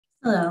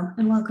Hello,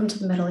 and welcome to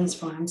the Middle East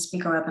Forum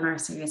Speaker Webinar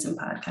Series and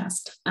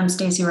Podcast. I'm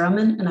Stacey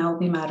Roman, and I will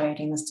be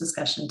moderating this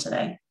discussion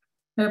today.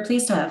 We are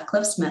pleased to have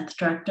Cliff Smith,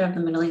 Director of the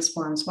Middle East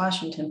Forum's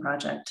Washington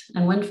Project,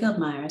 and Winfield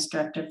Myers,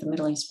 Director of the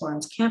Middle East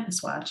Forum's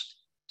Campus Watch,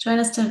 join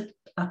us to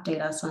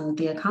update us on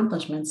the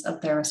accomplishments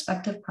of their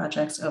respective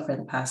projects over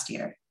the past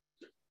year.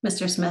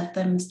 Mr. Smith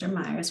and Mr.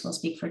 Myers will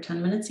speak for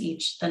 10 minutes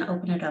each, then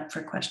open it up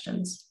for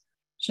questions.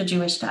 Should you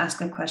wish to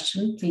ask a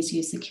question, please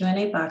use the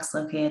Q&A box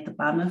located at the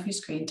bottom of your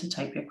screen to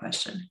type your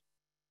question.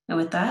 And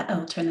with that, I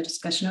will turn the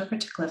discussion over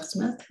to Cliff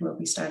Smith, who will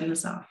be starting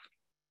us off.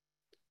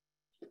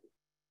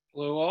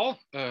 Hello all,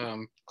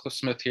 Cliff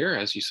Smith here,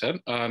 as you said.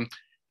 As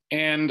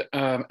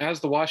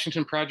the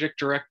Washington Project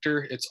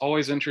Director, it's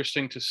always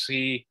interesting to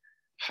see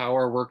how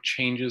our work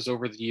changes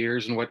over the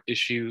years and what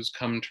issues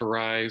come to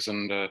rise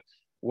and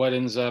what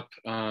ends up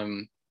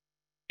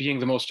being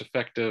the most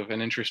effective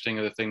and interesting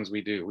of the things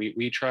we do.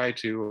 We try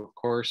to, of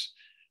course,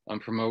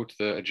 promote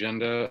the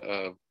agenda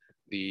of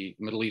the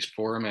Middle East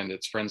Forum and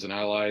its friends and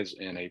allies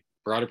in a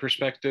broader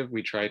perspective.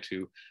 We try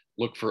to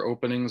look for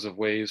openings of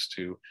ways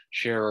to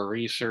share our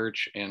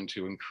research and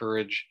to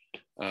encourage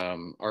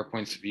our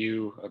points of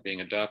view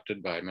being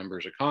adopted by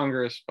members of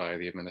Congress, by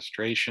the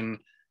administration,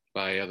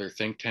 by other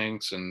think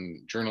tanks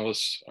and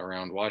journalists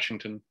around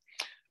Washington.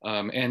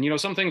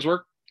 Some things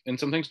work and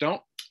some things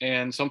don't,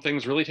 and some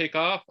things really take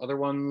off, other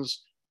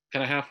ones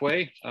kind of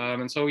halfway.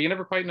 And so you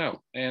never quite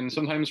know. And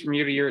sometimes from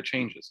year to year, it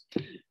changes.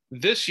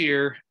 This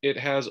year, it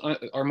has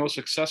our most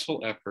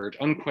successful effort,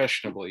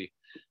 unquestionably,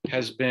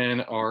 has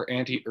been our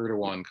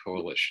anti-Erdogan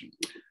coalition.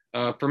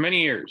 For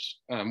many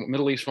years,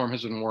 Middle East Forum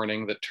has been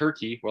warning that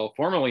Turkey, well,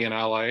 formerly an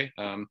ally,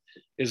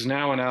 is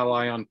now an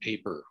ally on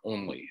paper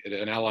only,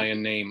 an ally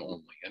in name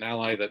only, an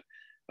ally that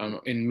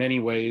in many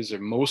ways, or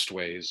most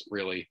ways,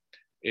 really,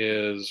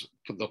 is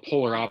the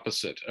polar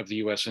opposite of the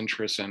US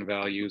interests and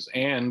values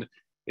and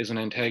is an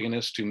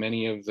antagonist to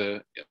many of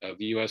the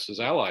US's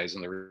allies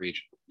in the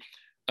region.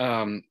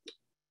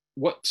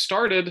 What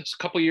started a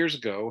couple of years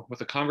ago with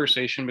a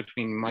conversation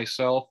between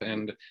myself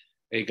and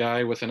a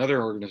guy with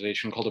another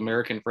organization called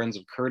American Friends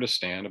of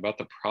Kurdistan about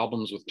the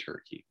problems with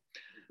Turkey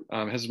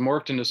has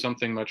morphed into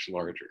something much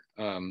larger.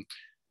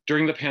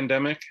 During the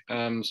pandemic,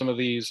 some of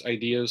these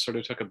ideas sort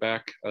of took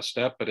a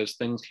step, but as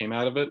things came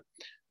out of it,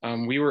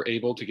 we were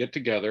able to get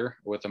together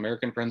with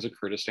American Friends of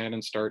Kurdistan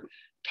and start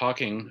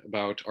talking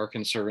about our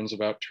concerns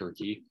about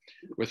Turkey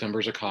with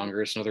members of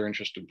Congress and other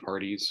interested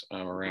parties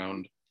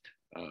around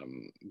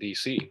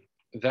DC.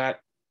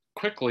 That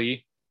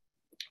quickly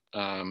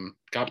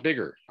got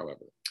bigger,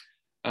 however.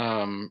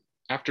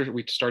 After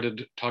we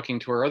started talking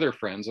to our other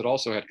friends that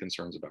also had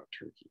concerns about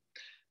Turkey.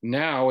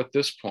 Now, at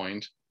this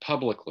point,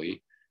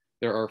 publicly,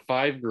 there are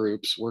 5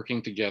 groups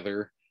working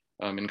together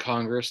in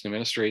Congress, the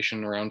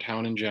administration, around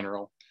town in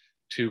general,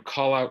 to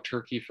call out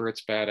Turkey for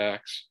its bad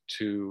acts,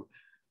 to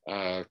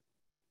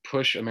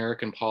push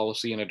American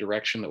policy in a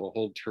direction that will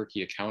hold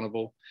Turkey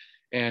accountable,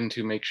 and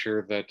to make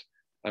sure that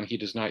he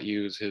does not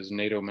use his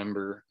NATO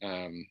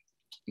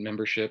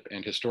membership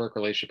and historic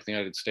relationship with the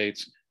United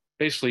States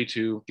basically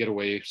to get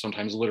away,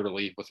 sometimes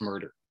literally, with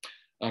murder.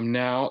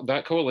 Now,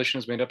 that coalition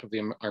is made up of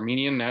the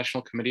Armenian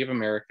National Committee of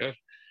America,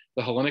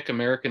 the Hellenic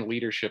American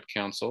Leadership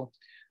Council,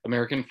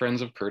 American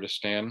Friends of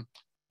Kurdistan,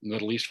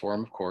 Middle East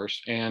Forum, of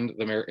course, and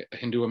the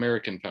Hindu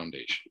American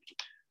Foundation.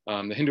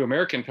 The Hindu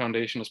American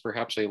Foundation is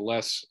perhaps a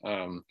less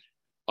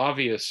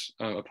obvious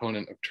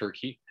opponent of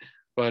Turkey,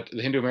 but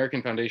the Hindu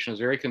American Foundation is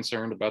very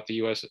concerned about the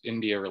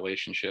US-India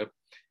relationship,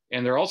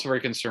 and they're also very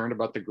concerned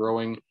about the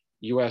growing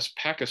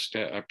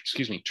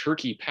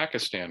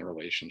Turkey-Pakistan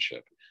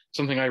relationship,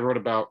 something I wrote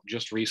about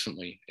just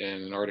recently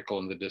in an article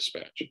in the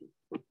Dispatch.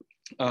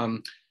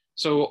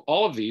 So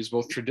all of these,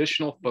 both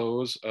traditional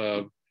foes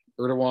of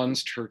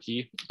Erdogan's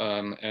Turkey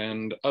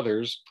and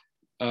others,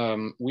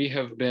 we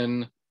have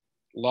been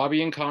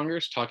lobbying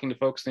Congress, talking to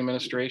folks in the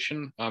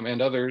administration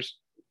and others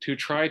to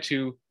try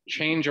to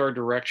change our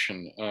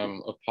direction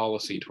of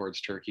policy towards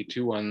Turkey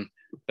to one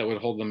that would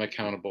hold them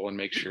accountable and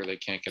make sure they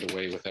can't get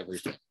away with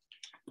everything.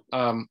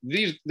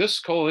 This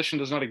coalition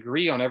does not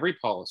agree on every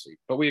policy,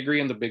 but we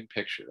agree on the big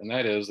picture, and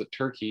that is that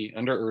Turkey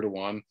under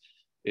Erdogan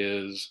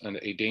is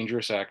a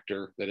dangerous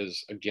actor that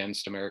is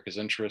against America's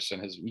interests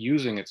and is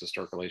using its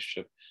historic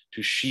relationship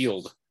to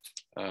shield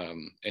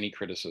any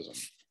criticism.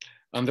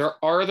 There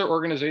are other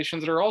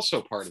organizations that are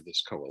also part of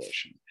this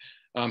coalition.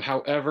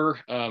 However,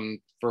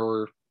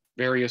 for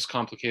various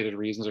complicated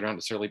reasons, they're not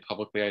necessarily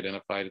publicly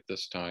identified at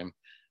this time.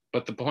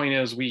 But the point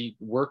is, we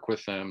work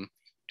with them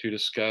to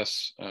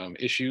discuss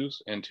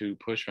issues and to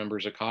push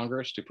members of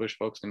Congress, to push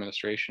folks in the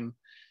administration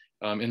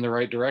in the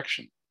right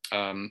direction.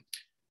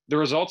 The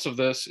results of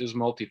this is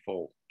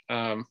multifold.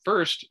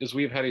 First is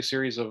we've had a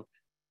series of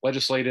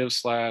legislative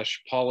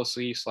 /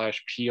 policy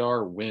 /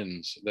 PR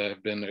wins that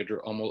have been a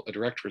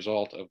direct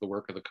result of the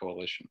work of the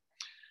coalition.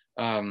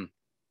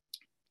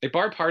 A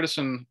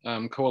bipartisan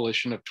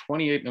coalition of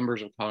 28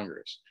 members of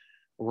Congress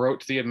wrote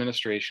to the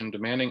administration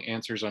demanding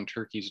answers on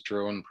Turkey's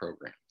drone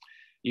program.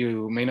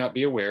 You may not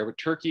be aware, but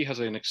Turkey has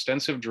an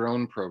extensive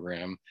drone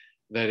program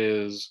that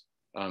is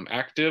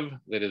active,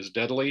 that is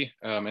deadly,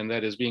 and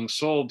that is being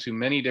sold to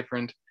many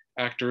different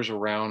actors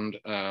around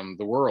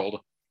the world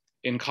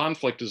in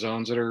conflict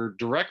zones that are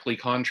directly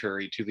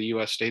contrary to the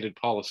US stated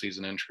policies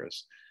and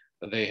interests.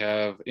 They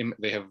have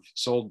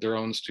sold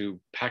drones to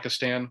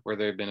Pakistan, where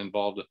they've been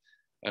involved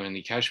in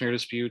the Kashmir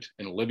dispute,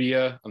 in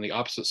Libya on the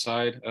opposite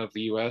side of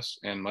the US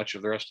and much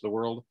of the rest of the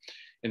world,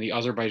 in the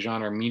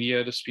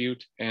Azerbaijan-Armenia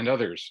dispute, and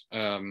others.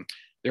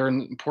 They're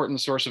an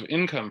important source of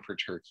income for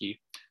Turkey,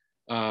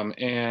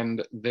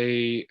 and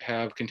they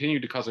have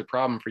continued to cause a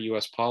problem for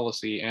US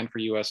policy and for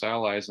US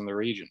allies in the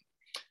region.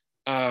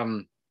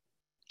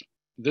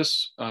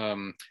 This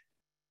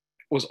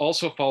was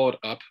also followed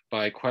up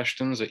by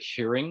questions at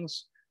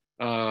hearings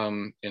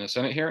in a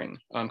Senate hearing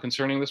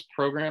concerning this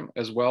program,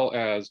 as well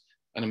as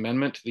an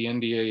amendment to the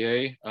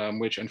NDAA,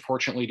 which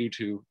unfortunately, due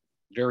to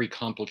very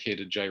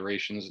complicated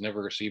gyrations,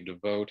 never received a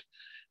vote.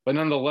 But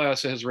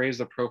nonetheless, it has raised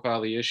the profile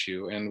of the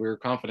issue, and we're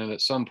confident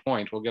at some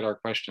point we'll get our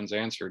questions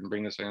answered and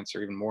bring this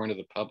answer even more into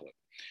the public.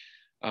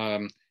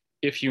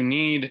 If you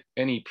need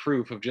any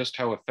proof of just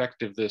how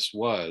effective this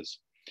was,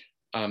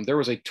 there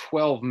was a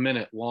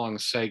 12-minute long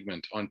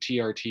segment on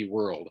TRT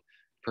World,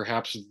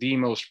 perhaps the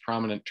most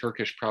prominent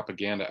Turkish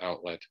propaganda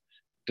outlet,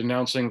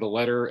 denouncing the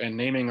letter and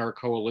naming our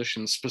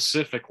coalition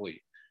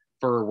specifically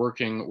for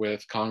working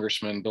with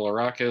Congressman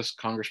Bilirakis,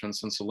 Congressman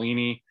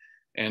Cicilline,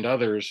 and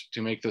others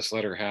to make this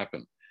letter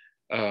happen.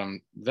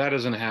 That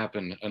doesn't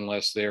happen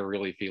unless they're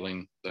really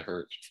feeling the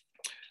hurt.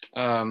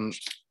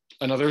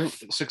 Another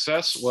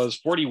success was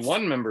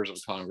 41 members of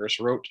Congress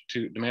wrote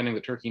to demanding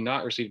that Turkey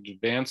not receive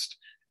advanced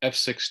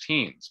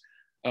F-16s.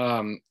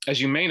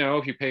 As you may know,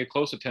 if you pay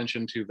close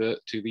attention to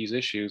these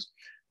issues,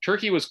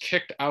 Turkey was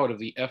kicked out of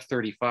the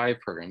F-35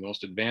 program, the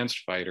most advanced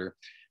fighter,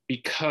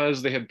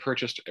 because they had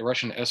purchased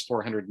Russian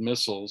S-400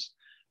 missiles,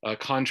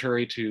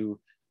 contrary to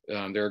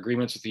their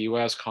agreements with the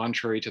U.S.,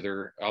 contrary to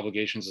their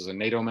obligations as a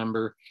NATO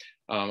member,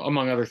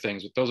 among other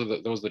things. But those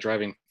are the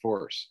driving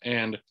force,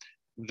 and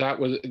that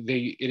was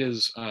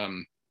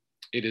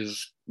it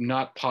is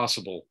not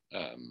possible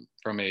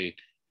from a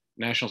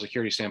national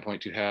security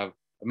standpoint to have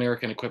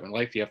American equipment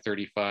like the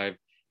F-35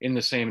 in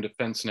the same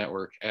defense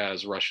network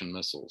as Russian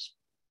missiles.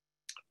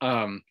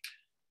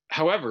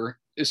 However,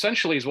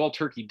 essentially, as well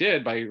Turkey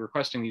did by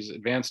requesting these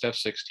advanced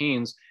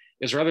F-16s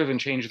is rather than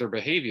change their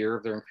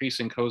behavior, their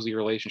increasing cozy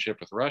relationship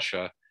with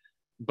Russia,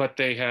 but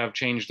they have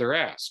changed their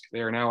ask. They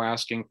are now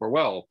asking for,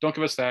 well, don't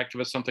give us that,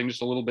 give us something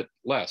just a little bit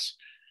less.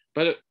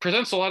 But it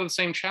presents a lot of the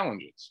same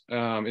challenges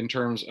in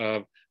terms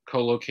of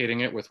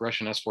co-locating it with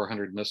Russian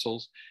S-400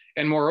 missiles.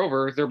 And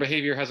moreover, their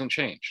behavior hasn't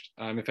changed.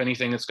 If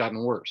anything, it's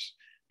gotten worse.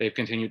 They've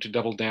continued to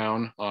double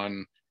down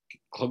on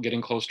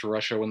getting close to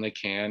Russia when they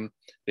can.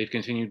 They've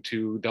continued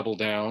to double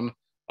down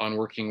on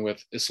working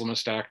with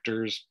Islamist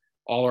actors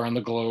all around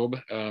the globe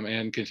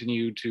and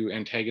continue to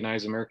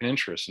antagonize American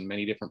interests in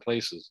many different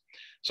places.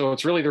 So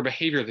it's really their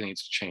behavior that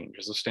needs to change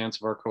as the stance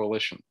of our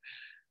coalition,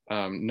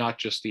 not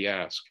just the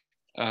ask.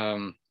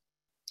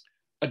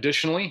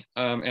 Additionally,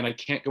 and I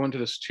can't go into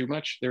this too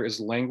much, there is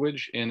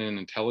language in an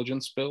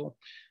intelligence bill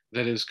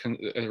that is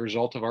a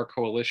result of our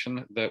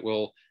coalition that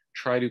will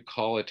try to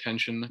call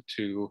attention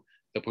to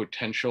the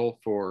potential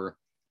for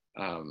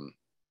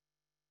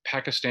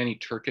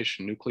Pakistani-Turkish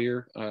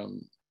nuclear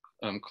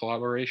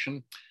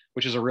collaboration,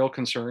 which is a real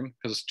concern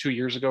because 2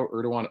 years ago,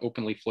 Erdogan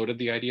openly floated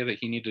the idea that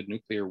he needed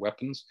nuclear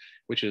weapons,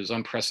 which is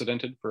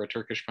unprecedented for a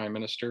Turkish prime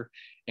minister.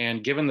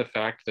 And given the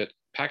fact that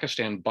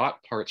Pakistan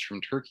bought parts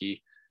from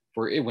Turkey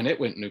when it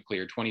went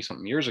nuclear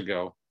 20-something years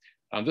ago,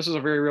 this is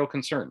a very real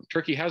concern.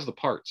 Turkey has the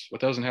parts.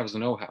 What doesn't have is the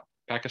know-how.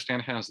 Pakistan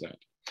has that.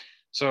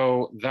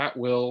 So that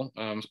will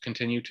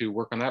continue to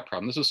work on that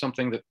problem. This is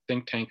something that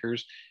think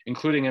tankers,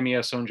 including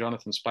MES own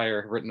Jonathan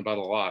Spire, have written about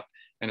a lot,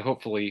 and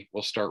hopefully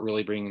we'll start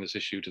really bringing this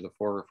issue to the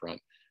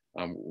forefront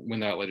when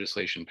that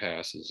legislation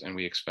passes, and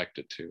we expect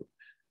it to,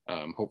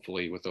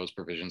 hopefully with those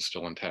provisions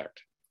still intact.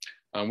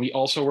 We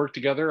also work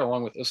together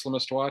along with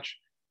Islamist Watch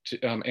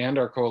and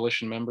our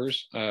coalition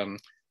members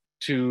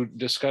to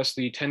discuss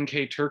the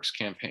 10K Turks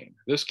campaign.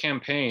 This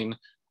campaign,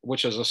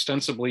 which is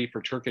ostensibly for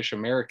Turkish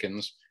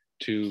Americans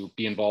to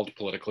be involved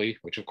politically,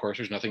 which of course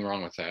there's nothing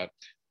wrong with that,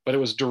 but it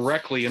was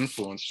directly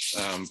influenced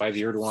by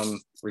the Erdogan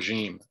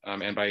regime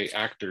and by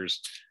actors.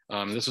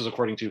 This is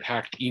according to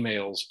hacked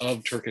emails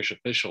of Turkish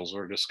officials who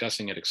are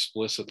discussing it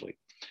explicitly.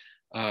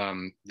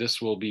 This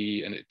will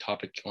be a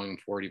topic going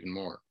forward even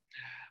more.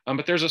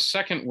 But there's a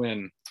second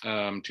win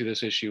to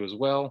this issue as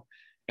well,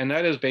 and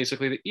that is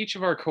basically that each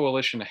of our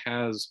coalition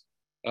has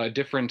a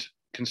different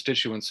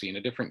constituency and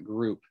a different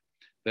group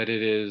that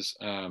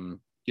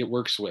it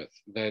works with,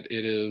 that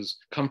it is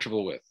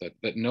comfortable with,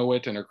 that know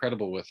it and are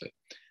credible with it.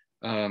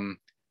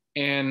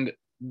 And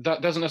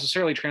that doesn't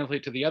necessarily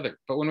translate to the other.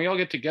 But when we all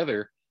get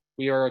together,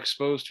 we are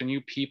exposed to new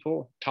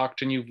people, talk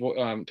to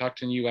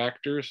new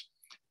actors,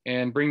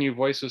 and bring new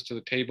voices to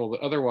the table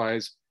that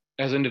otherwise,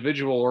 as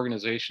individual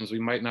organizations, we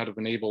might not have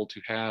been able to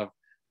have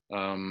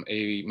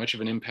much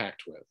of an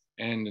impact with.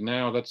 And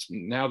now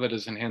that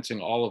is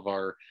enhancing all of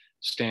our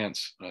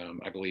stance,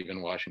 I believe,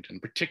 in Washington,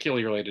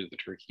 particularly related to the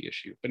Turkey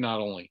issue, but not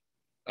only.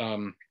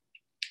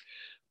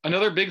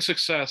 Another big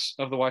success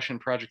of the Washington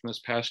Project in this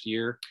past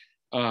year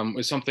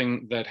was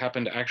something that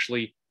happened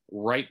actually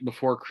right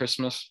before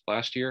Christmas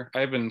last year.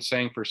 I've been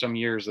saying for some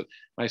years that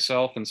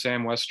myself and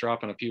Sam Westrop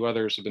and a few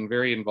others have been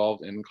very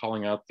involved in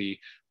calling out the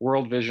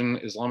World Vision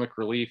Islamic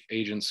Relief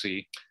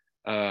Agency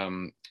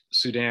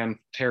Sudan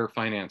terror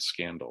finance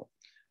scandal.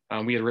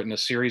 We had written a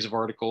series of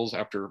articles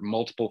after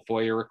multiple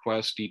FOIA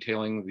requests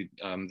detailing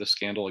the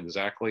scandal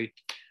exactly.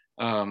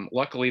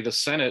 Luckily, the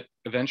Senate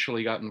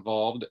eventually got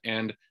involved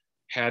and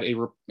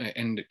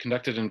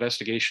conducted an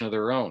investigation of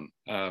their own.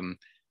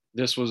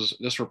 This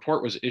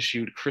report was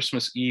issued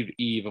Christmas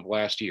Eve of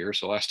last year.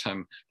 So last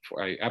time,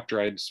 after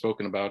I'd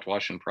spoken about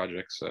Washington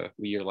projects the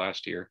year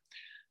last year,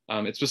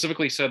 it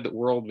specifically said that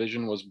World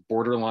Vision was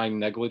borderline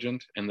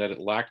negligent and that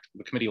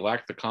the committee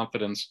lacked the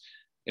confidence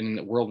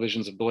in World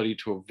Vision's ability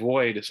to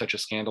avoid such a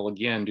scandal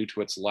again due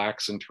to its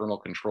lax internal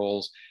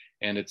controls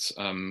and its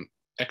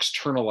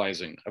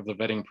externalizing of the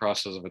vetting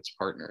process of its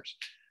partners.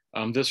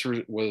 This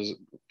was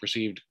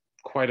received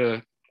quite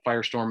a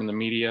firestorm in the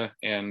media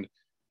and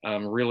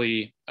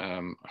really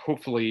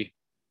hopefully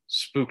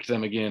spooked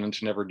them again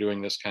into never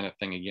doing this kind of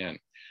thing again.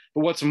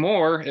 But what's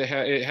more, it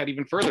had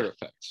even further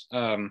effects.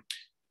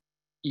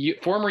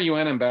 Former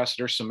UN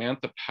Ambassador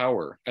Samantha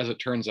Power, as it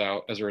turns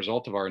out, as a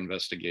result of our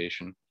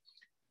investigation,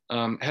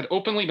 had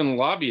openly been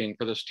lobbying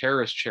for this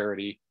terrorist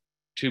charity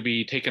to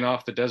be taken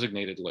off the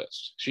designated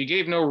list. She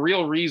gave no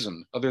real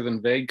reason other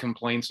than vague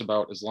complaints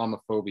about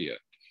Islamophobia.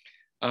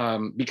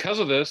 Because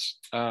of this,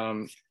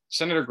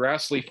 Senator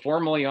Grassley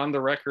formally on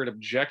the record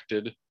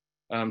objected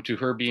to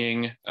her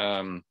being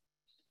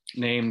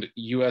named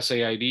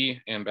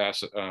USAID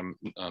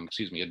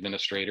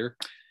administrator.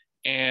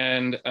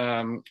 And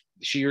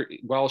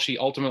while she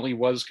ultimately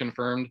was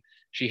confirmed,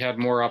 she had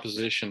more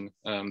opposition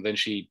than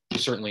she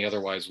certainly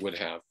otherwise would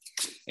have.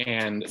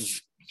 And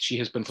she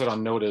has been put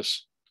on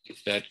notice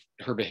that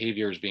her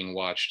behavior is being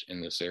watched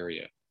in this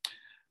area.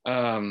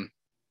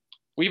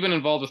 We've been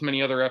involved with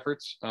many other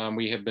efforts.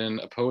 We have been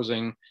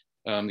opposing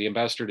the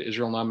ambassador to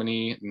Israel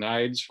nominee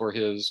Nides for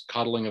his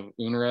coddling of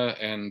UNRWA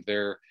and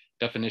their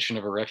definition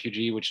of a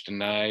refugee, which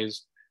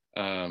denies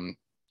the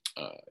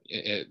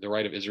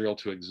right of Israel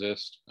to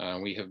exist.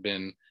 We have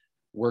been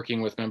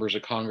working with members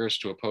of Congress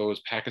to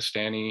oppose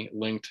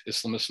Pakistani-linked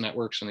Islamist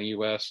networks in the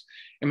U.S.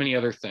 and many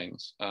other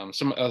things.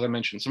 As I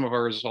mentioned, some of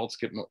our efforts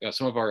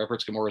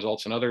get more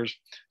results than others.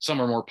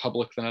 Some are more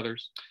public than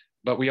others,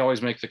 but we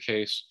always make the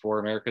case for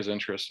America's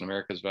interests and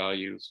America's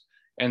values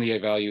and the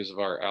values of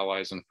our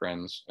allies and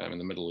friends in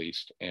the Middle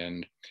East.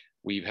 And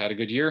we've had a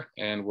good year,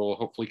 and we'll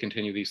hopefully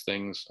continue these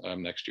things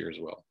next year as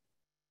well.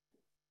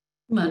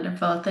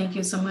 Wonderful. Thank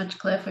you so much,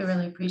 Cliff. I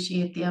really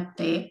appreciate the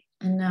update.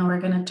 And now we're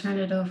going to turn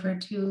it over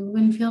to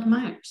Winfield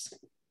Myers.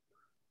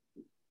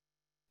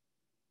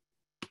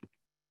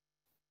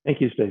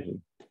 Thank you,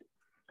 Stacy.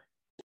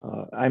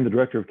 I'm the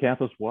director of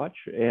Campus Watch,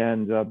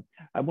 and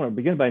I want to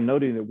begin by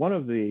noting that one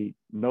of the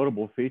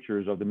notable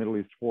features of the Middle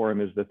East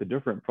Forum is that the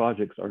different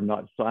projects are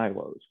not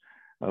silos.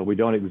 We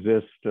don't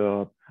exist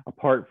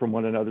apart from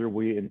one another.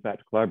 We, in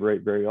fact,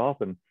 collaborate very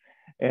often.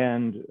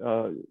 And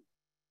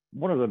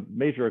one of the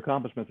major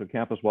accomplishments of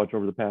Campus Watch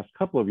over the past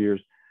couple of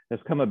years has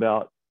come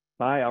about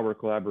by our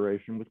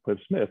collaboration with Cliff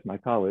Smith, my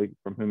colleague,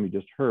 from whom you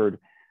just heard,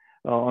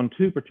 on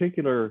two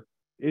particular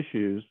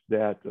issues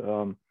that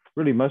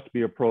really must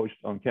be approached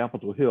on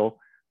Capitol Hill,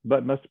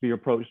 but must be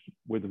approached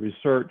with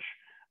research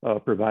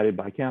provided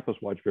by Campus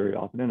Watch very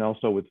often, and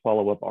also with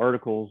follow-up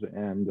articles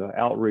and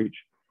outreach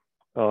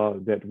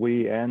that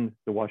we and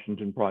the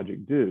Washington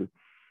Project do.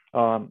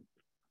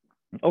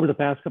 Over the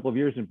past couple of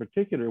years in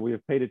particular, we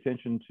have paid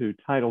attention to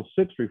Title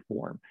VI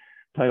reform.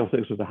 Title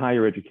VI of the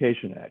Higher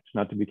Education Act,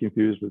 not to be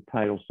confused with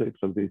Title VI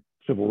of the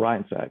Civil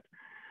Rights Act.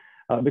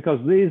 Because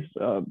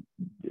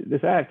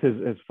this act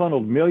has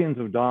funneled millions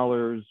of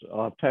dollars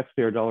of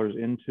taxpayer dollars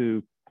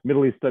into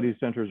Middle East studies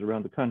centers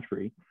around the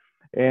country.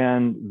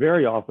 And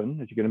very often,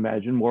 as you can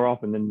imagine, more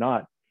often than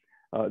not,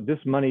 this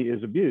money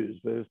is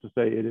abused. That is to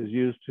say, it is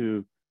used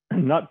to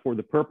not for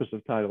the purpose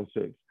of Title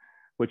VI,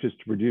 which is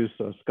to produce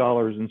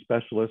scholars and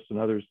specialists and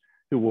others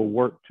who will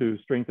work to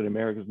strengthen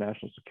America's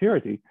national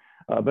security,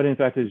 but in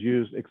fact is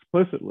used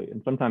explicitly,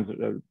 and sometimes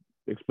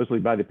explicitly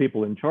by the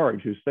people in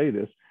charge who say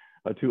this,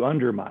 to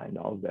undermine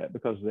all of that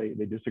because they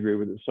disagree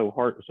with it so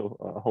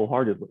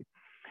wholeheartedly.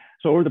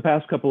 So over the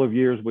past couple of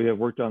years, we have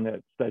worked on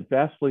that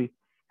steadfastly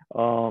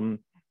in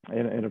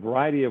a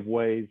variety of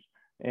ways,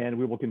 and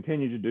we will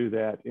continue to do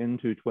that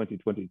into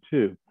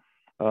 2022.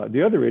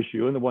 The other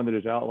issue, and the one that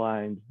is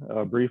outlined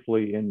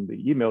briefly in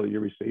the email that you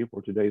received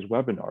for today's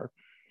webinar,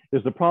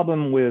 is the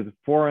problem with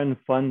foreign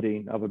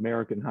funding of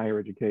American higher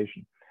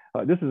education.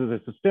 This is a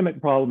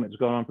systemic problem that's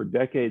gone on for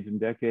decades and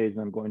decades,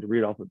 and I'm going to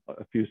read off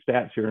a few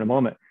stats here in a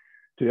moment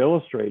to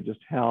illustrate just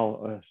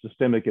how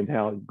systemic and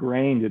how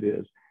ingrained it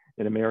is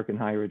in American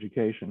higher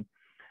education.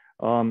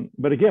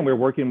 But again, we're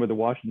working with the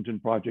Washington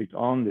Project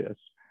on this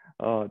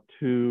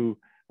to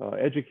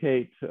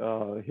educate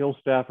Hill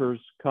staffers,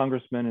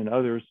 congressmen, and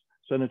others,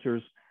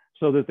 senators,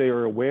 so that they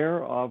are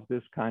aware of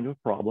this kind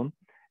of problem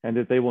and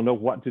that they will know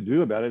what to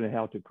do about it and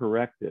how to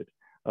correct it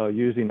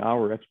using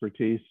our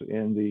expertise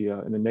in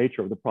the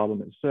nature of the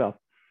problem itself.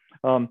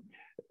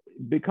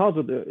 Because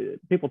of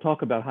people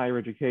talk about higher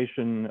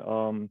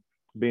education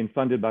being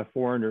funded by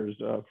foreigners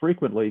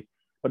frequently,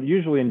 but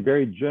usually in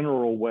very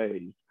general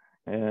ways.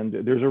 And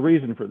there's a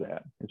reason for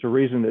that. It's a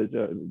reason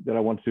that I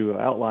want to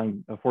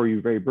outline for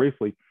you very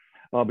briefly.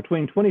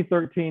 Between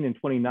 2013 and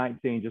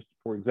 2019, just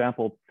for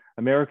example,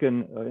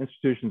 American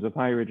institutions of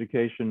higher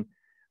education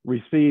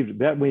received,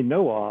 that we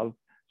know of,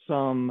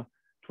 some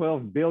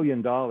 $12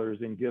 billion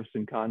in gifts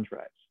and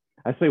contracts.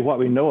 I say what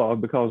we know of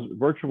because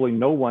virtually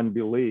no one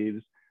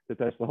believes that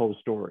that's the whole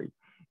story.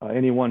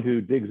 Anyone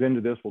who digs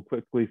into this will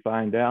quickly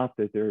find out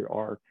that there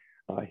are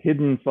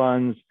hidden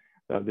funds,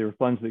 there are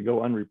funds that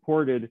go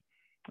unreported,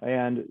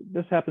 and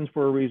this happens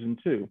for a reason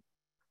too.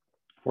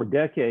 For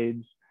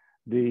decades,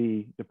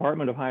 the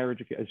Department of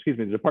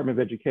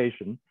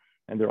Education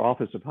and their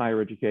Office of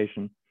Higher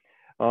Education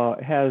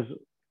has,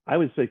 I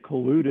would say,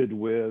 colluded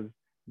with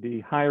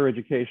the higher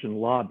education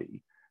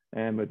lobby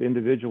and with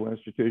individual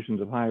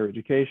institutions of higher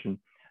education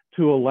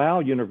to allow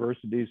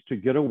universities to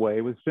get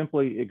away with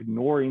simply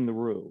ignoring the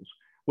rules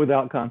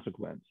without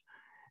consequence.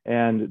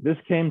 And this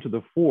came to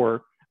the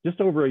fore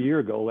just over a year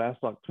ago, last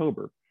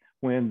October,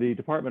 when the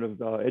Department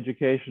of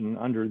Education,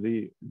 under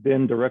the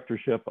then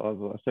directorship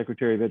of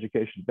Secretary of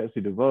Education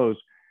Betsy DeVos,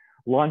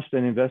 launched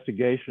an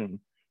investigation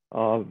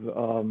of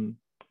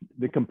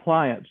the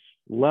compliance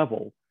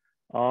level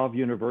of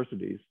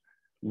universities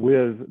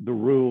with the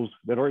rules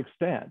that are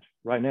extant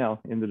right now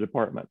in the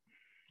department.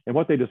 And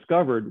what they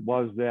discovered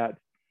was that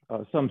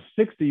some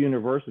 60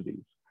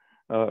 universities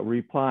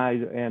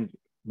replied and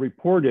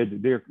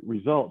reported their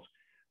results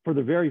for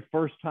the very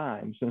first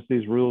time since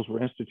these rules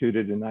were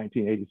instituted in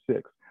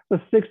 1986.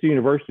 The 60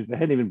 universities that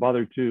hadn't even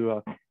bothered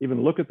to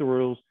even look at the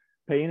rules,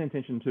 paying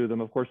attention to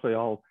them. Of course, they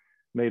all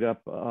made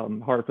up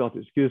heartfelt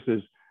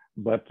excuses,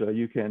 but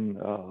you can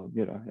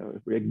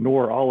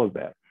ignore all of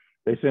that.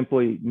 They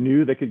simply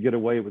knew they could get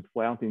away with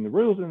flouting the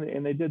rules,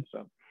 and they did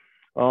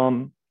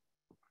so.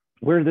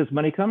 Where did this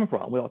money come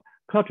from? Well,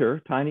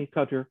 Qatar, tiny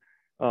Qatar,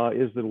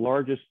 is the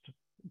largest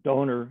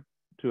donor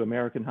to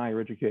American higher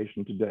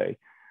education today.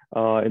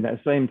 In that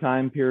same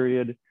time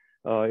period,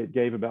 it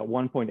gave about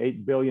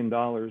 $1.8 billion,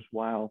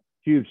 while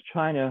huge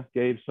China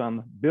gave some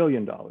 $1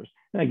 billion.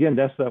 And again,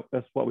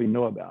 that's what we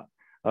know about.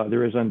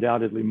 There is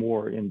undoubtedly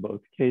more in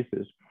both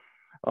cases.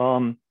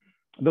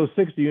 Those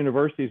 60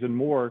 universities and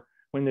more,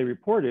 when they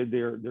reported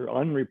their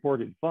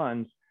unreported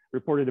funds,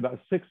 reported about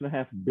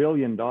 $6.5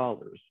 billion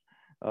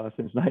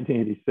since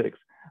 1986.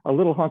 A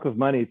little hunk of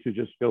money to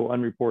just go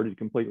unreported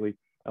completely.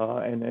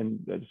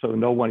 And so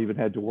no one even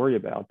had to worry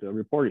about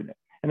reporting it.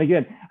 And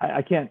again,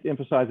 I can't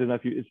emphasize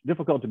enough, it's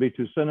difficult to be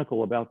too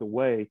cynical about the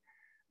way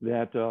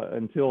that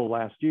until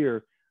last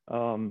year,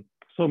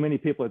 so many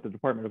people at the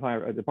Department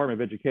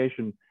of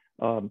Education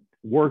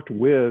worked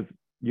with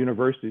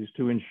universities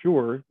to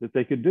ensure that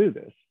they could do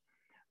this.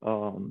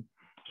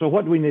 So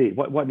what do we need?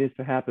 What needs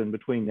to happen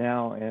between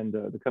now and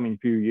the coming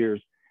few years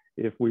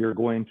if we are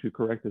going to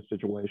correct this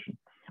situation?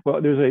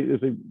 Well,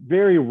 there's a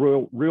very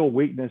real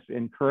weakness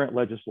in current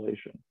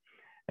legislation.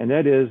 And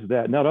that is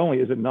that not only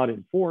is it not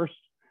enforced,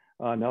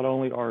 not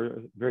only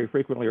very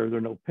frequently are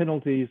there no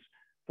penalties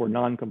for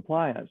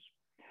non-compliance,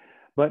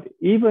 but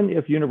even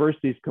if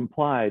universities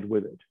complied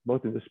with it,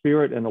 both in the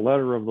spirit and the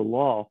letter of the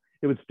law,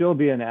 it would still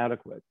be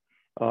inadequate.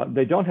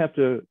 They don't have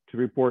to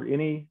report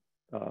any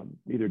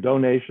either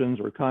donations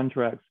or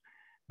contracts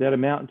that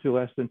amount to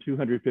less than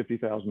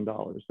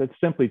 $250,000. That's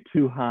simply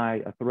too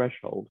high a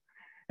threshold,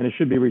 and it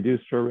should be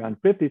reduced to around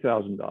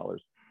 $50,000.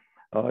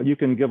 You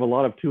can give a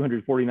lot of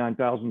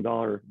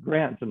 $249,000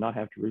 grants and not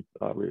have to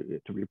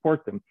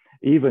report them,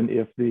 even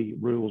if the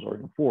rules are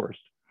enforced.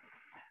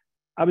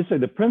 I would say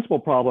the principal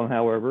problem,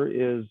 however,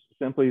 is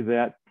simply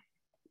that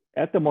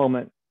at the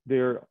moment,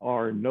 there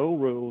are no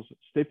rules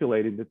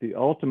stipulating that the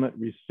ultimate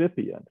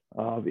recipient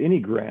of any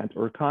grant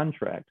or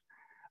contract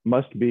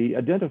must be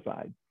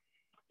identified.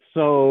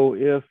 So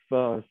if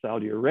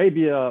Saudi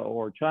Arabia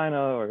or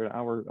China or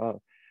our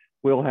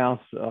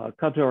wheelhouse,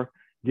 Qatar,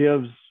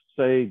 gives,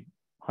 say,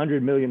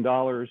 $100 million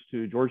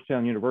to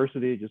Georgetown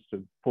University, just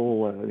to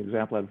pull an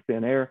example out of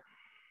thin air,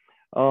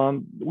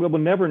 we will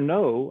never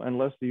know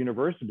unless the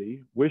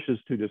university wishes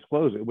to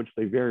disclose it, which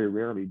they very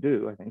rarely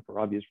do, I think, for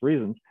obvious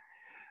reasons,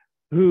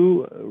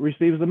 who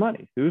receives the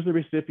money, who's the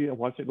recipient,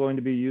 what's it going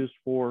to be used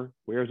for,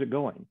 where is it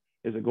going?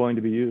 Is it going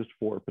to be used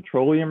for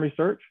petroleum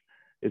research?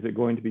 Is it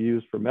going to be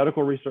used for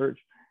medical research?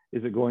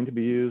 Is it going to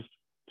be used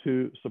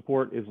to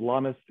support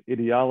Islamist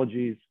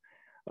ideologies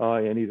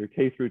in either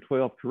K through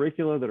 12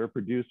 curricula that are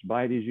produced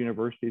by these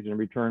universities in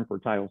return for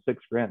Title VI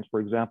grants, for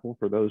example,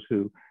 for those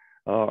who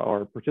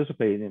are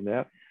participating in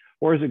that?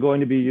 Or is it going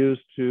to be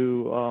used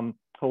to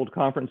hold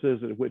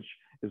conferences at which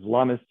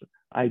Islamist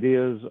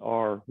ideas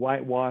are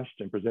whitewashed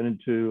and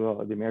presented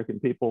to the American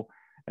people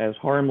as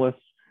harmless,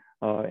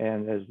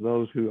 and as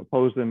those who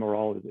oppose them are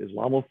all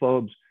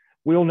Islamophobes?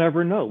 We'll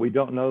never know. We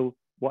don't know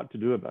what to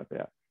do about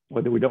that.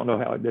 whether we don't know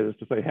how it is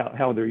to say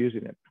how they're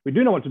using it. We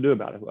do know what to do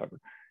about it, however,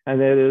 and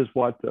that is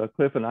what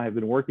Cliff and I have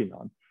been working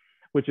on,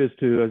 which is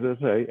to, as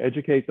I say,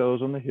 educate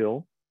those on the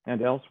Hill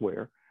and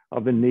elsewhere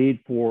of the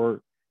need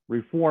for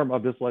reform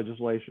of this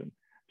legislation,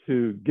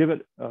 to give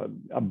it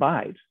a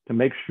bite, to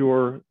make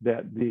sure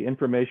that the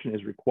information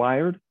is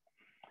required,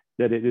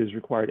 that it is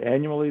required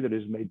annually, that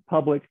it is made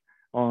public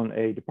on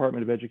a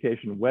Department of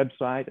Education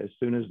website as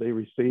soon as they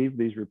receive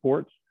these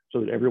reports,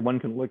 so that everyone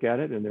can look at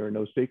it and there are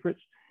no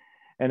secrets.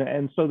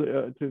 And so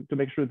to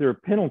make sure there are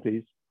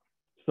penalties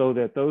so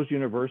that those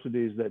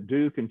universities that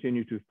do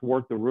continue to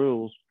thwart the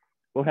rules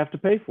will have to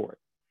pay for it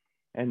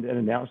and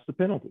announce the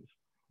penalties.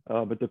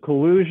 But the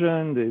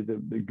collusion,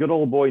 the good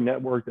old boy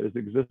network that has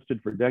existed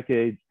for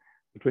decades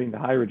between the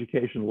higher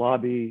education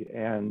lobby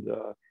and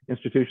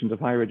institutions of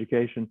higher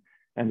education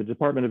and the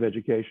Department of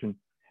Education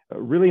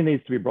really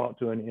needs to be brought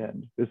to an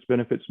end. This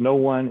benefits no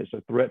one. It's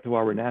a threat to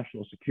our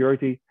national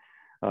security.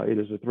 It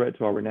is a threat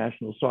to our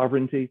national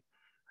sovereignty.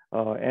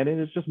 And it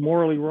is just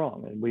morally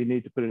wrong. And we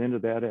need to put an end to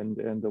that.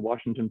 And the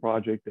Washington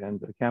Project and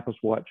the Campus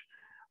Watch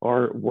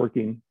are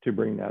working to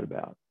bring that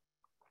about.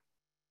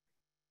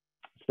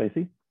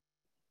 Stacy?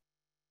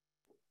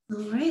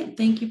 All right,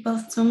 thank you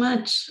both so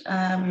much. We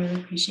really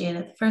appreciate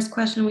it. The first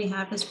question we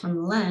have is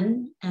from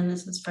Len, and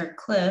this is for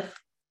Cliff.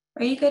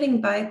 Are you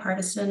getting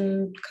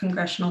bipartisan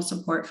congressional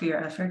support for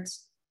your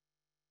efforts?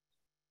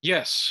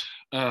 Yes,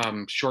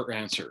 short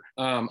answer.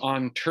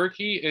 On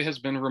Turkey, it has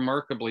been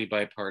remarkably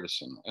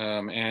bipartisan.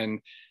 And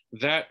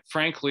that,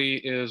 frankly,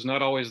 is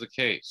not always the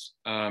case.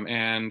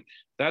 And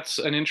that's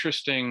an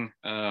interesting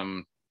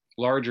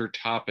larger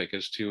topic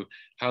as to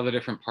how the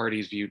different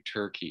parties view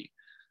Turkey.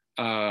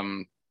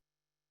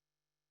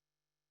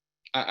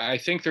 I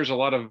think there's a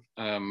lot of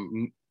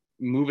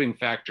moving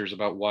factors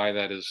about why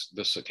that is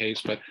this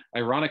case, but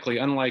ironically,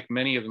 unlike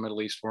many of the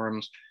Middle East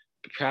Forum's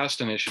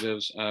past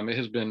initiatives, it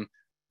has been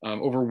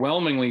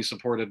overwhelmingly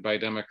supported by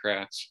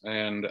Democrats,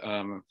 and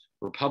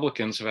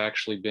Republicans have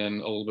actually been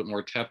a little bit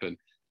more tepid.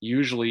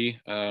 Usually,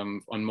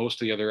 on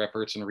most of the other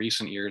efforts in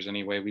recent years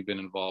anyway, we've been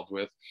involved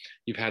with,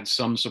 you've had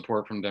some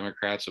support from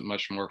Democrats, but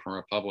much more from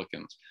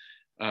Republicans.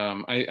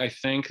 I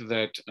think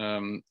that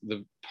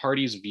the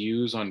party's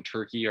views on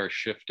Turkey are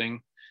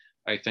shifting.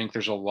 I think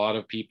there's a lot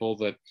of people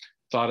that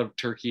thought of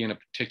Turkey in a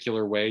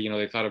particular way. You know,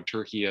 they thought of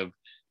Turkey of,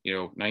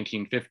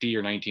 1950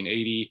 or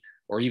 1980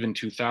 or even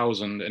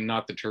 2000, and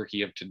not the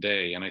Turkey of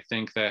today. And I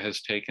think that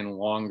has taken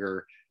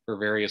longer for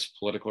various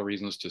political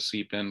reasons to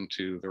seep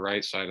into the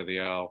right side of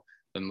the aisle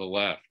than the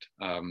left.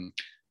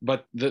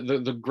 But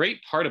the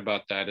great part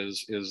about that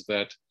is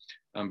that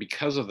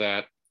because of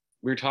that,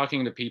 we're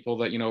talking to people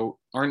that,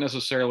 aren't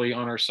necessarily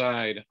on our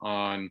side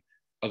on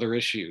other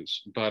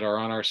issues, but are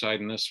on our side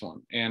in this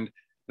one. And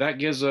that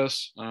gives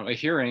us a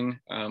hearing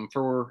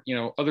for,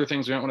 other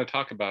things we might want to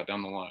talk about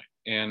down the line.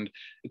 And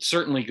it's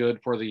certainly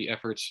good for the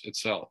efforts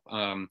itself.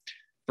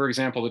 For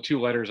example, the two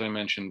letters I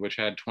mentioned, which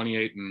had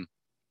 28 and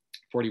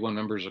 41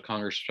 members of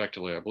Congress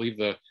respectively, I believe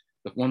the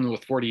one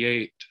with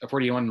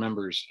 41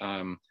 members,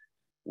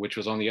 which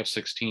was on the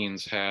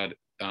F-16s, had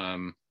I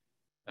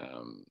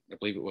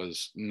believe it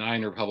was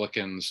 9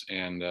 Republicans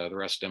and the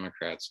rest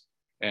Democrats.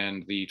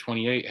 And the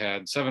 28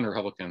 had 7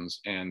 Republicans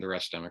and the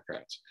rest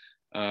Democrats.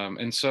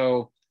 And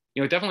so,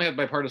 it definitely had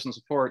bipartisan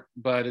support,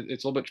 but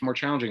it's a little bit more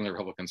challenging on the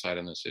Republican side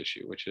on this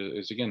issue, which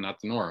is again, not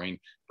the norm. I mean,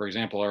 for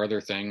example, our other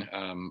thing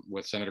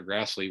with Senator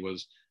Grassley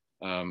was,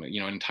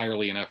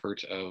 entirely an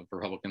effort of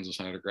Republicans and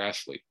Senator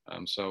Grassley.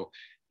 So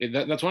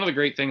that's one of the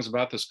great things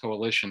about this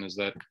coalition is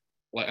that,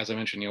 as I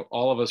mentioned,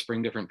 all of us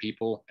bring different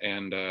people,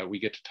 and we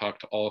get to talk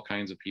to all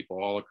kinds of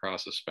people all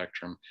across the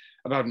spectrum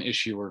about an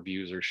issue where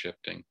views are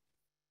shifting.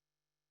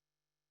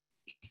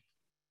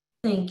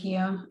 Thank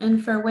you.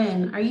 And for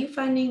Wynn, are you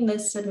finding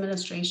this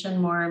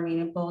administration more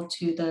amenable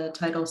to the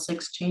Title VI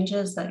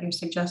changes that you're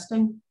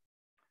suggesting?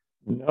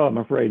 No, I'm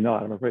afraid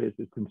not. I'm afraid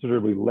it's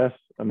considerably less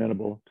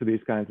amenable to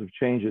these kinds of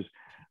changes.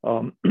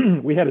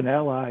 We had an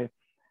ally,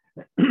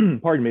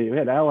 pardon me, we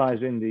had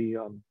allies in the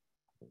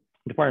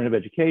Department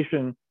of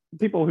Education,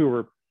 people who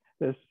were,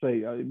 let's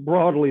say,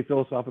 broadly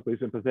philosophically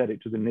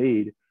sympathetic to the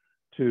need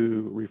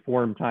to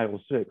reform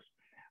Title VI.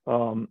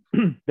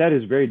 That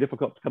is very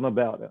difficult to come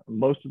about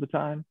most of the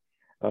time.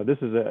 This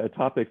is a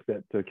topic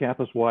that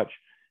Campus Watch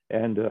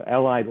and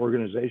allied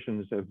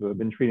organizations have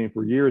been treating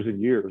for years and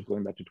years,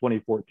 going back to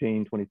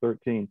 2014,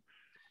 2013,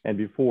 and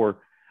before.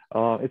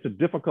 It's a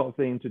difficult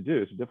thing to do.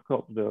 It's a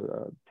difficult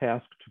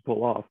task to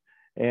pull off.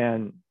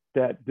 And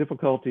that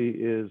difficulty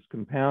is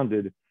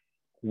compounded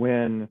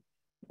when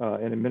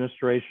an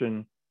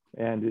administration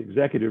and the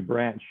executive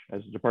branch,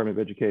 as the Department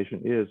of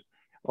Education is,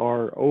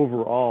 are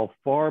overall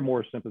far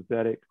more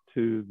sympathetic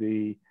to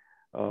the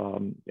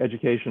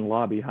education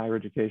lobby, higher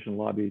education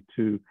lobby,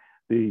 to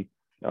the,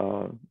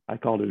 I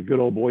called it a good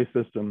old boy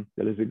system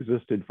that has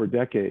existed for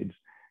decades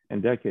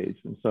and decades.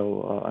 And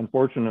so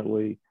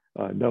unfortunately,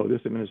 no,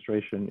 this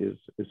administration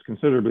is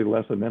considerably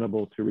less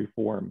amenable to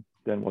reform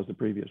than was the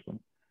previous one.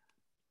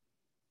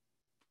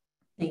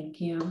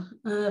 Thank you.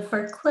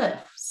 For Cliff,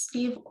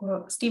 Stephen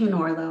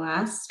Orlow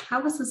asks,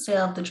 how was the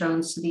sale of the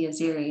drones to the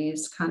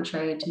Azeris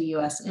contrary to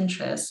U.S.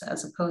 interests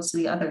as opposed to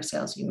the other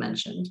sales you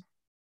mentioned?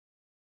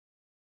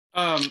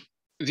 Um,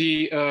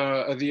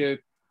 the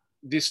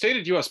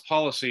stated U.S.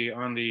 policy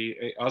on the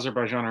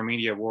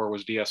Azerbaijan-Armenia war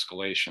was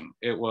de-escalation.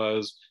 It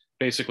was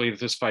basically that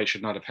this fight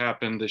should not have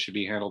happened. This should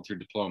be handled through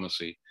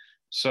diplomacy.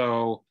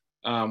 So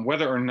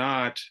whether or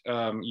not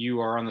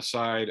you are on the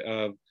side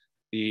of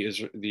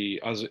the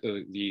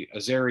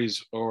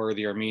Azeris or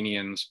the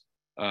Armenians,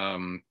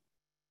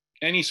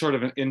 any sort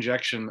of an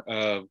injection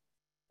of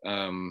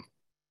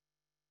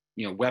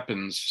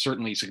weapons,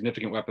 certainly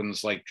significant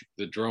weapons like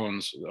the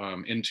drones,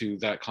 into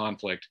that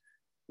conflict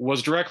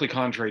was directly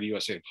contrary to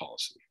USA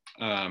policy.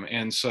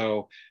 And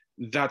so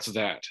that's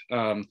that.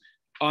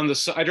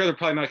 I'd rather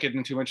probably not get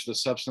into too much of the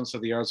substance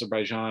of the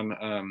Azerbaijan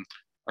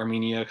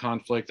Armenia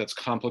conflict. That's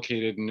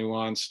complicated and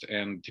nuanced,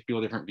 and people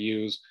have different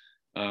views.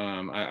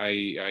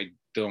 I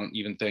don't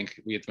even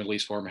think we at the Middle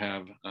East Forum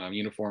have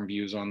uniform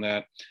views on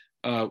that.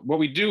 What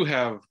we do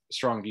have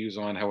strong views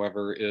on,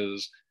 however,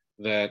 is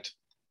that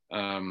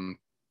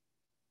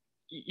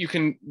you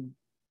can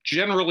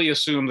generally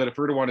assume that if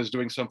Erdogan is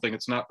doing something,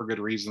 it's not for good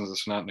reasons,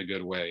 it's not in a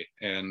good way.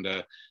 And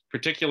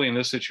particularly in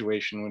this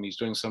situation, when he's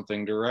doing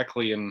something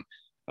directly in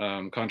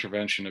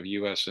contravention of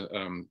US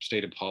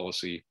stated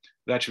policy,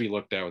 that should be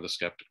looked at with a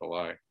skeptical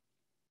eye.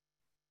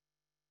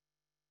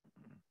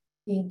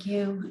 Thank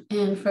you.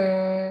 And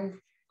for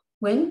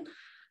Wynn,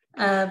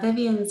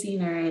 Vivian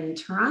Zener in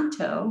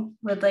Toronto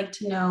would like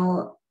to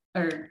know,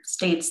 or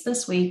states,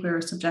 this week we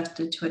were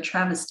subjected to a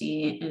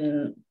travesty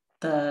in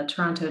the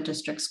Toronto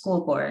District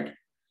School Board.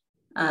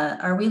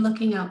 Are we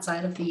looking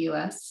outside of the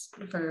US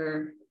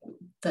for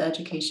the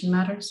education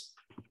matters?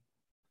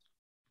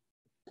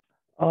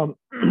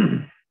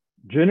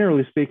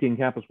 Generally speaking,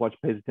 Campus Watch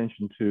pays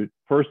attention to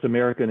first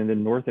American and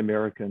then North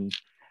American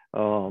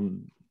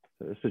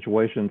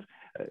situations.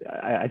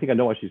 I think I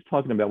know what she's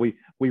talking about. We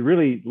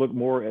really look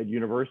more at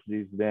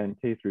universities than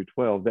K through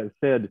 12. That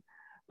said,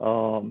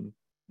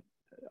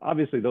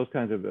 obviously those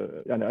kinds of,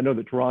 I know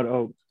that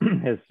Toronto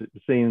has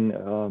seen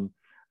a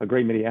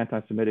great many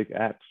anti-Semitic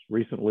acts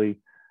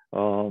recently.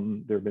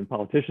 There have been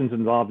politicians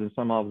involved in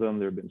some of them.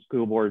 There have been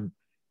school board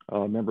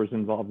members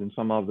involved in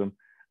some of them.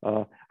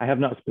 I have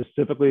not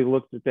specifically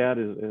looked at that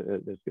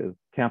as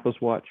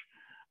Campus Watch.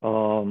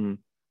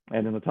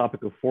 And in the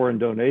topic of foreign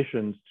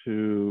donations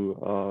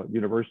to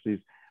universities,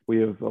 we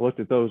have looked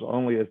at those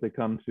only as they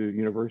come to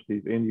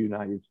universities in the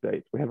United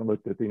States. We haven't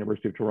looked at the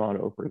University of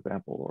Toronto, for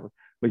example, or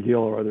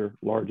McGill or other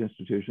large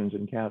institutions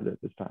in Canada at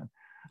this time.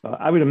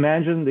 I would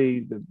imagine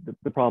the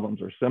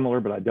problems are similar,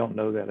 but I don't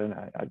know that, and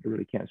I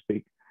really can't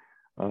speak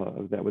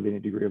of that with any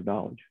degree of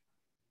knowledge.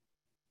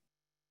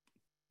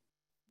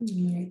 All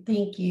right,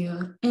 thank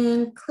you.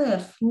 And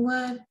Cliff,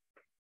 a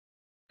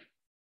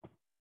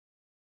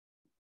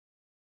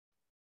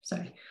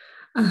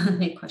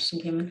question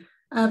came in.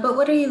 But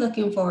what are you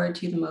looking forward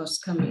to the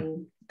most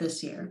coming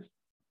this year?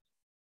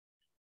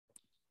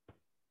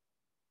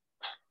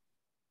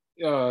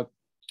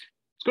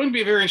 It's going to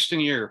be a very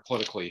interesting year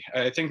politically.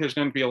 I think there's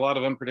going to be a lot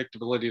of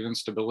unpredictability and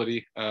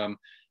instability.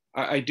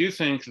 I do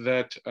think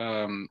that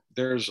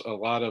there's a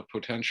lot of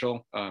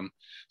potential.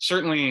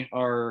 Certainly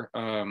our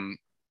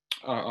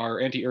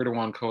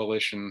anti-Erdogan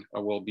coalition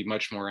will be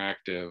much more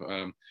active.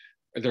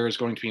 There is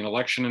going to be an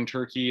election in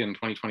Turkey in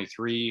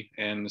 2023,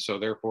 and so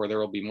therefore there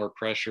will be more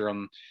pressure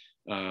on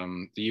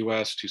the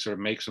US to sort of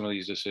make some of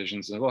these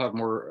decisions, and we'll have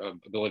more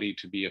ability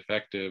to be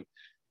effective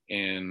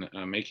in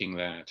making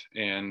that.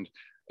 And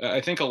I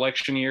think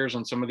election years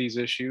on some of these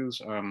issues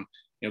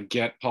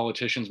get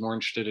politicians more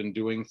interested in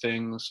doing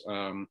things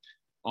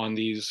on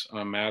these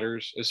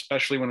matters,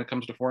 especially when it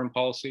comes to foreign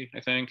policy, I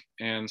think.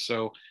 And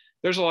so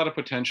there's a lot of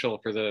potential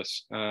for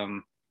this.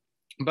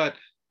 But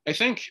I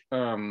think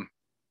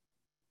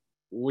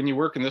when you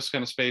work in this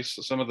kind of space,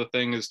 some of the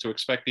thing is to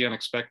expect the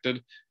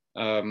unexpected.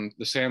 The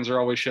sands are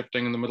always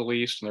shifting in the Middle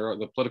East,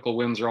 and the political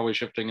winds are always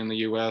shifting in the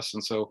US.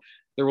 And so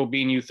there will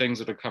be new things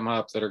that have come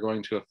up that are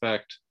going to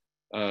affect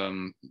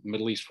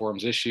Middle East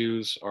Forum's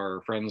issues,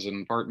 our friends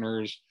and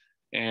partners,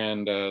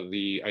 and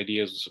the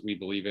ideas we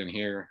believe in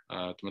here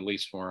at the Middle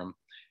East Forum.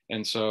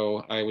 And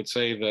so I would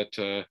say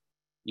that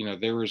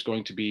there is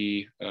going to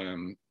be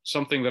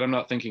something that I'm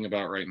not thinking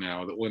about right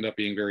now that will end up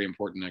being very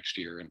important next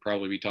year, and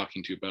probably be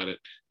talking to you about it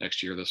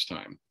next year this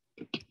time.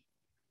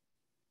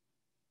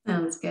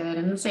 Sounds good.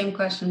 And the same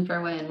question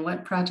for Wynn.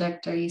 What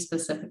project are you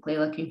specifically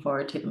looking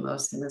forward to the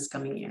most in this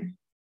coming year?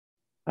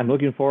 I'm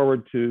looking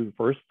forward to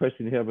first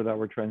pressing ahead with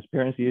our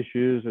transparency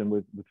issues and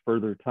with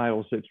further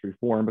Title VI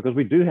reform, because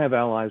we do have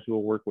allies who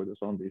will work with us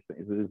on these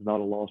things. It is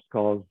not a lost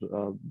cause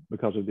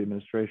because of the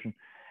administration.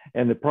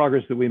 And the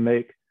progress that we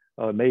made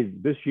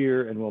this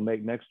year and will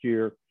make next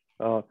year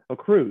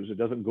accrues. It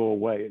doesn't go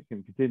away. It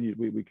can continue.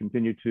 We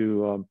continue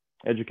to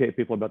educate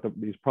people about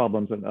these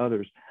problems and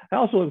others. I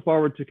also look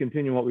forward to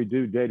continuing what we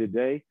do day to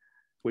day,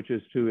 which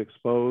is to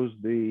expose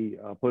the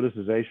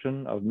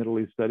politicization of Middle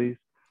East studies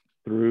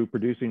through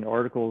producing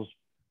articles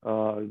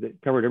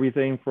that covered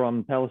everything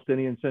from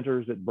Palestinian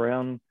centers at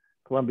Brown,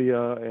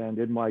 Columbia, and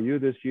NYU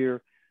this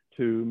year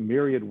to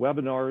myriad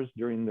webinars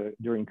during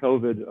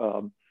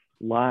COVID.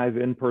 Live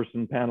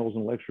in-person panels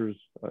and lectures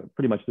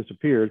pretty much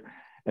disappeared.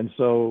 And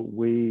so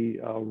we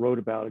wrote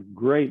about a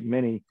great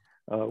many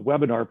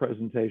webinar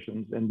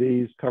presentations, and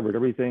these covered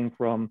everything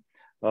from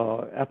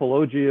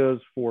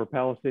apologias for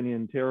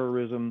Palestinian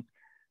terrorism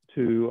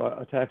to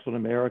attacks on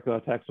America,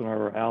 attacks on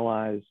our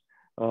allies.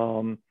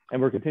 And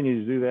we're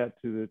continuing to do that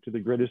to the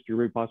greatest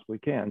degree we possibly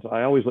can. So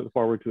I always look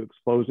forward to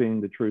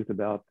exposing the truth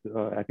about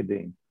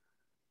academia.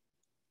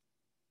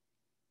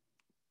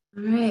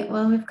 All right,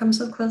 well, we've come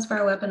to the close of our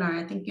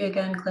webinar. Thank you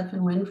again, Cliff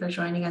and Wynn, for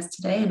joining us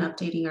today and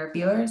updating our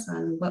viewers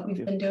on what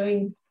we've been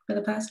doing for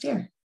the past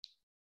year.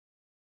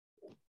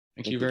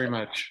 Thank you very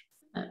much.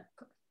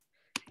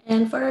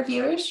 And for our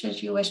viewers,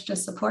 should you wish to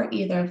support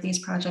either of these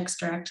projects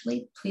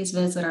directly, please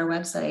visit our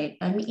website,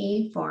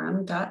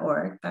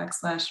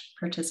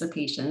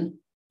 meforum.org/participation,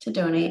 to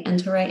donate and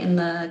to write in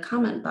the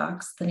comment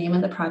box the name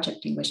of the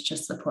project you wish to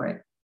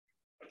support.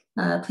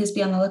 Please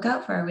be on the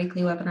lookout for our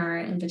weekly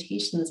webinar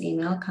invitations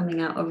email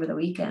coming out over the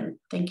weekend.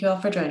 Thank you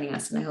all for joining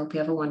us, and I hope you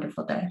have a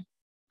wonderful day.